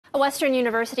A Western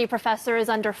University professor is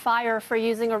under fire for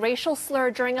using a racial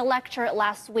slur during a lecture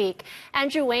last week.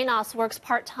 Andrew Waynos works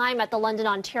part-time at the London,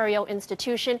 Ontario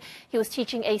institution. He was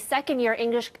teaching a second-year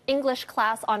English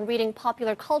class on reading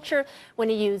popular culture when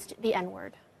he used the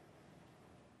N-word.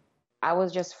 I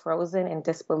was just frozen in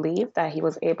disbelief that he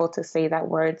was able to say that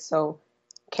word so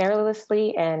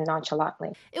carelessly and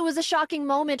nonchalantly. It was a shocking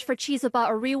moment for Chizoba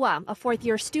Oriwa, a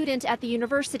fourth-year student at the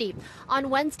university. On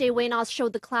Wednesday, Waynos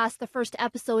showed the class the first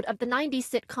episode of the 90s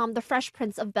sitcom The Fresh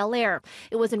Prince of Bel-Air.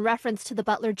 It was in reference to the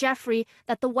butler Jeffrey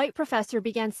that the white professor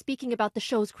began speaking about the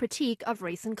show's critique of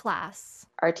race in class.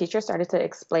 Our teacher started to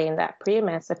explain that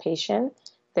pre-emancipation,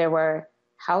 there were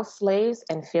house slaves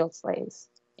and field slaves.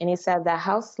 And he said that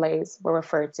house slaves were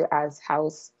referred to as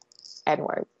house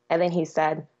N-word. And then he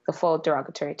said the full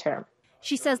derogatory term.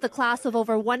 She says the class of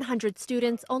over 100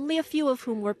 students, only a few of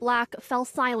whom were black, fell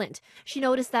silent. She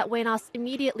noticed that Waynos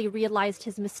immediately realized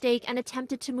his mistake and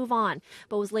attempted to move on,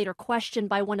 but was later questioned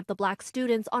by one of the black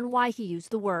students on why he used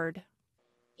the word.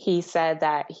 He said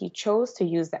that he chose to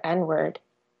use the N-word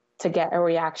to get a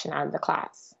reaction out of the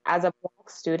class. As a black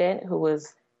student who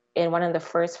was in one of the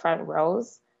first front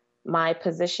rows, my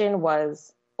position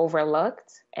was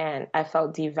overlooked and I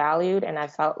felt devalued and I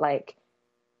felt like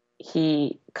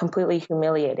he completely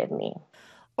humiliated me.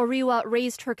 Oriwa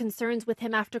raised her concerns with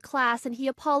him after class and he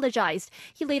apologized.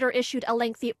 He later issued a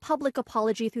lengthy public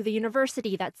apology through the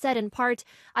university that said in part,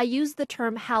 "I used the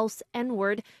term house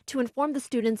N-word to inform the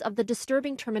students of the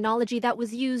disturbing terminology that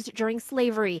was used during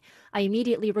slavery. I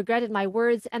immediately regretted my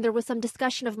words and there was some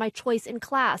discussion of my choice in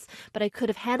class, but I could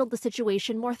have handled the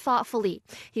situation more thoughtfully."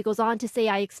 He goes on to say,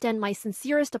 "I extend my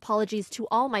sincerest apologies to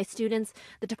all my students,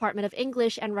 the Department of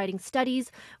English and Writing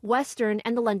Studies, Western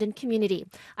and the London community.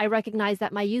 I recognize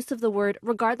that my use of the word,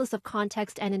 regardless of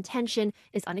context and intention,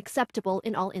 is unacceptable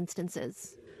in all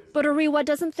instances." But Oriwa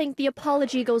doesn't think the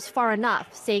apology goes far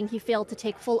enough, saying he failed to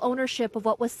take full ownership of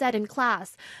what was said in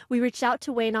class. We reached out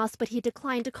to Waynos, but he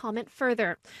declined to comment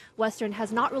further. Western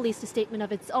has not released a statement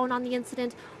of its own on the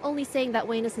incident, only saying that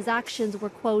Waynos' actions were,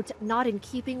 quote, not in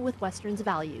keeping with Western's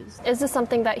values. Is this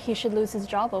something that he should lose his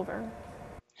job over?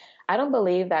 I don't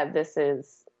believe that this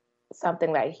is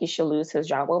something that he should lose his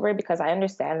job over because I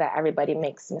understand that everybody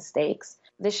makes mistakes.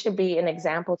 This should be an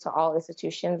example to all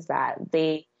institutions that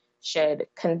they should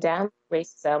condemn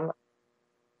racism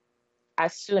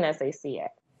as soon as they see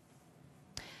it.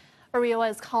 Oriwa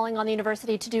is calling on the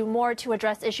university to do more to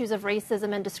address issues of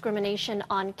racism and discrimination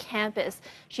on campus.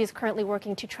 She is currently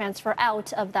working to transfer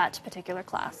out of that particular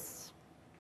class.